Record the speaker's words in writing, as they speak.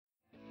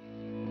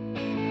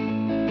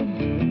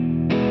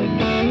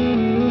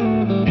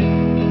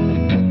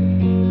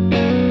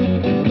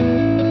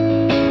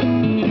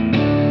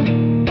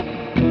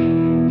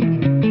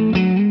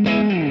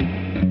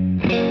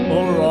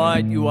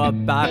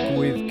are back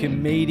with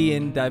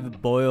comedian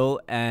David Boyle,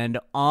 and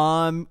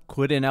I'm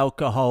quitting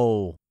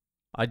alcohol.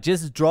 I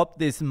just dropped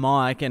this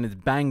mic and it's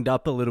banged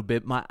up a little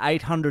bit, my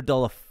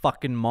 $800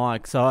 fucking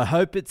mic, so I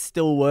hope it's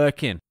still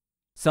working.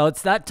 So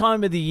it's that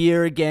time of the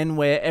year again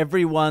where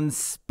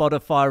everyone's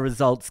Spotify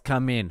results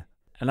come in.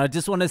 And I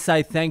just want to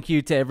say thank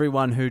you to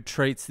everyone who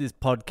treats this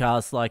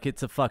podcast like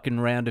it's a fucking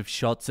round of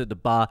shots at the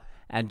bar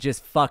and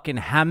just fucking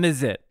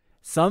hammers it.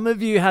 Some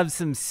of you have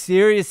some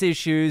serious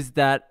issues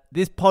that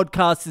this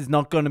podcast is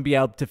not going to be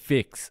able to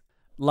fix.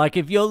 Like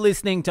if you're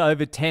listening to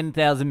over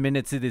 10,000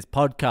 minutes of this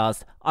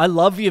podcast, I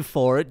love you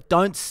for it.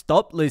 Don't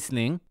stop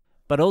listening,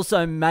 but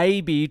also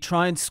maybe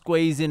try and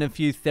squeeze in a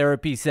few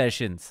therapy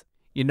sessions.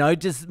 You know,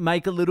 just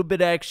make a little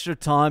bit of extra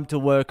time to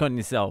work on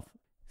yourself.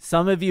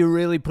 Some of you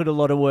really put a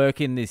lot of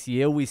work in this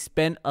year. We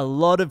spent a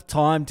lot of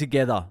time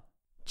together.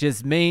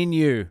 Just me and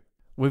you.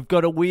 We've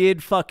got a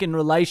weird fucking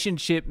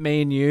relationship,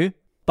 me and you.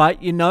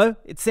 But, you know,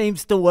 it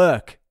seems to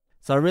work.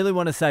 So I really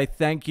want to say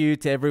thank you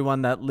to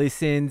everyone that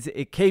listens.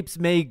 It keeps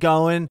me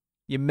going.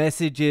 Your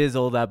messages,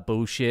 all that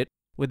bullshit.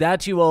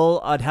 Without you all,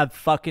 I'd have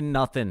fucking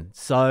nothing.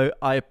 So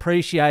I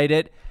appreciate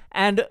it.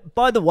 And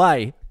by the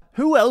way,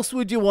 who else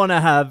would you want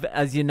to have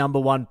as your number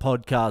one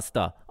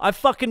podcaster? I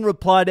fucking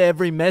reply to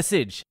every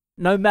message.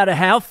 No matter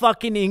how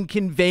fucking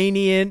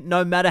inconvenient,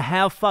 no matter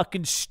how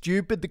fucking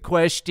stupid the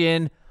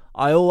question,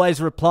 I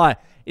always reply.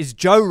 Is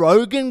Joe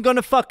Rogan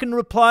gonna fucking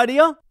reply to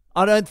you?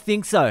 I don't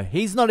think so.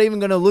 He's not even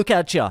gonna look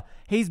at you.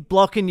 He's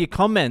blocking your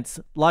comments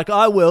like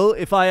I will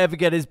if I ever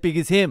get as big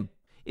as him.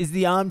 Is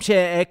the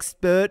armchair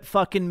expert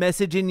fucking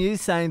messaging you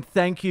saying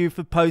thank you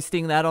for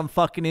posting that on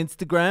fucking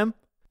Instagram?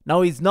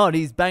 No, he's not.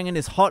 He's banging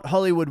his hot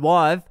Hollywood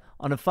wife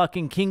on a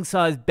fucking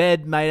king-size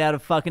bed made out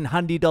of fucking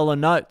 $100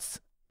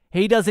 notes.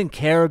 He doesn't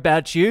care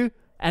about you,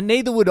 and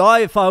neither would I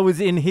if I was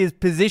in his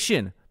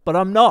position. But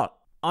I'm not.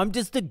 I'm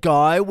just a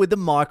guy with a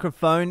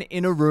microphone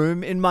in a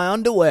room in my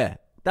underwear.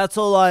 That's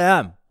all I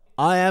am.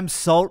 I am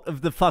salt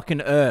of the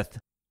fucking earth.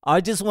 I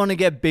just want to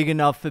get big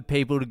enough for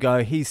people to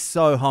go, he's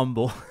so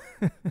humble.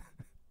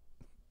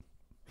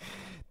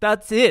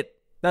 That's it.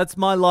 That's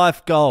my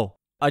life goal.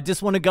 I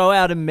just want to go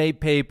out and meet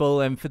people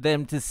and for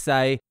them to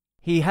say,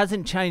 he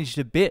hasn't changed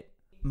a bit.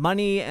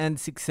 Money and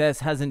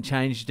success hasn't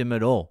changed him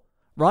at all.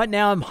 Right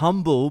now I'm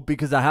humble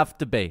because I have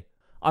to be.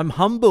 I'm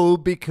humble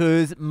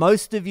because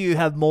most of you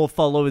have more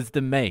followers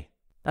than me.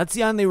 That's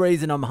the only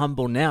reason I'm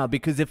humble now,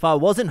 because if I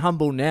wasn't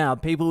humble now,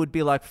 people would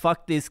be like,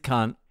 fuck this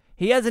cunt.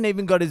 He hasn't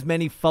even got as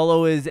many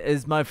followers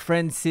as my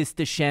friend's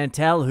sister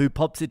Chantal, who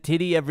pops a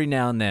titty every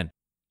now and then.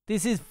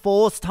 This is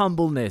forced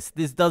humbleness.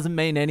 This doesn't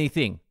mean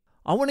anything.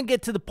 I want to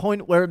get to the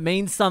point where it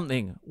means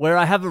something, where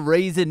I have a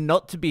reason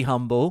not to be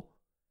humble,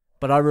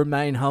 but I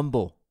remain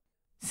humble.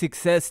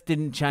 Success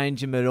didn't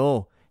change him at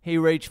all. He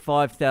reached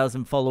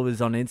 5,000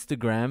 followers on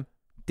Instagram.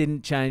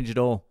 Didn't change at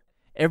all.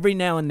 Every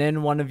now and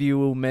then one of you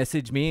will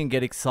message me and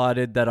get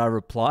excited that I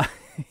reply.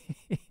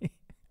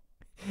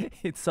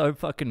 It's so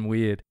fucking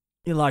weird.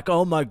 You're like,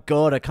 oh my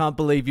God, I can't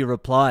believe you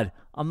replied.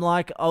 I'm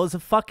like, I was a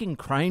fucking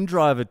crane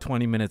driver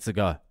 20 minutes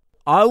ago.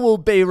 I will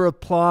be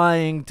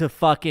replying to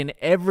fucking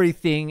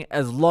everything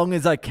as long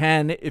as I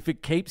can if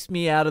it keeps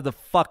me out of the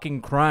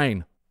fucking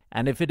crane.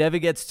 And if it ever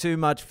gets too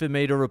much for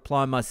me to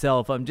reply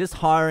myself, I'm just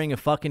hiring a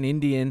fucking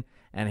Indian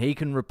and he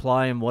can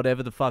reply in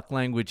whatever the fuck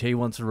language he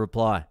wants to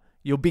reply.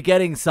 You'll be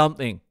getting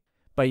something.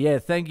 But yeah,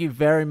 thank you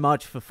very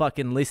much for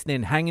fucking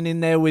listening, hanging in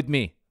there with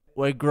me.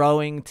 We're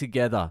growing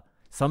together.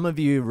 Some of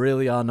you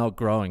really are not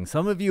growing.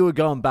 Some of you are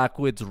going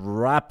backwards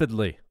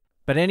rapidly.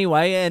 But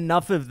anyway,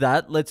 enough of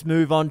that. Let's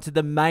move on to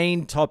the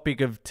main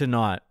topic of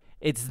tonight.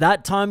 It's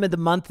that time of the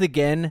month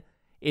again.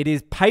 It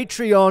is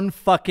Patreon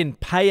fucking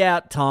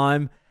payout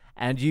time.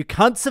 And you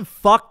cunts have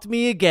fucked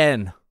me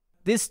again.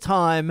 This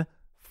time,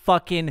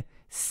 fucking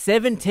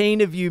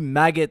 17 of you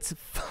maggots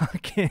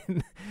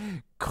fucking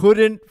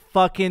couldn't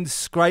fucking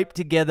scrape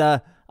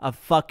together a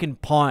fucking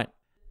pint.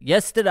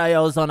 Yesterday I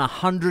was on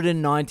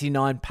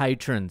 199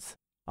 patrons.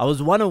 I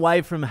was one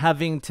away from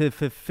having to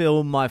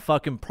fulfill my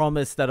fucking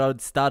promise that I would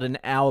start an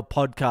hour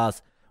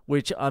podcast,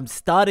 which I'm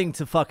starting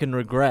to fucking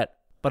regret.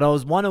 But I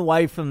was one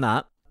away from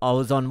that. I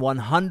was on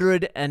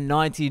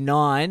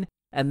 199,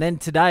 and then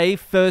today,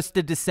 1st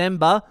of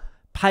December,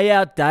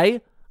 payout day,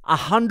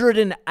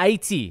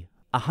 180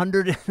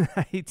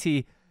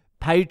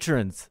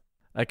 patrons.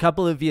 A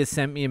couple of you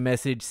sent me a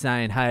message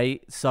saying, hey,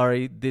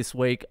 sorry, this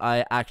week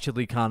I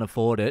actually can't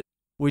afford it,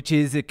 which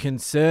is a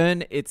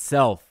concern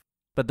itself.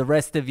 But the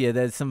rest of you,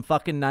 there's some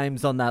fucking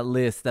names on that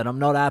list that I'm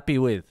not happy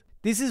with.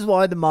 This is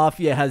why the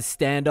mafia has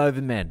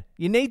standover men.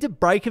 You need to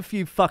break a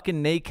few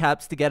fucking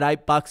kneecaps to get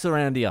 $8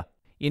 around here.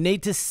 You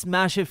need to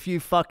smash a few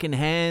fucking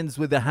hands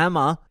with a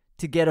hammer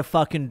to get a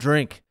fucking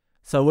drink.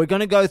 So we're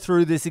going to go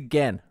through this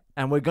again.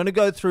 And we're going to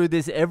go through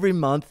this every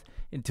month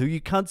until you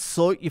can't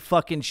sort your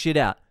fucking shit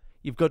out.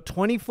 You've got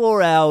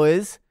 24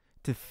 hours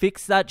to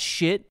fix that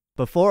shit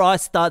before I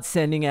start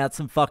sending out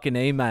some fucking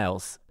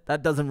emails.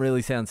 That doesn't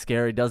really sound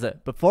scary, does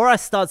it? Before I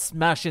start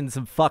smashing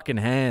some fucking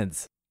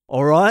hands.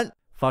 All right?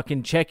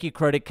 Fucking check your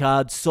credit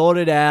card, sort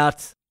it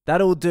out.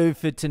 That'll do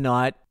for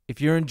tonight. If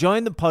you're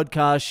enjoying the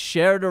podcast,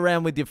 share it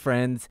around with your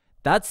friends.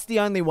 That's the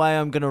only way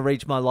I'm going to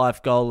reach my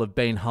life goal of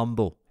being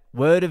humble.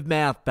 Word of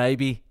mouth,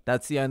 baby.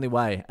 That's the only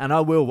way. And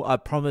I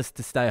promise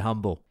to stay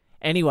humble.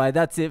 Anyway,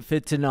 that's it for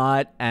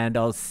tonight, and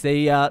I'll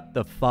see ya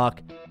the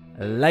fuck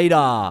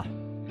later.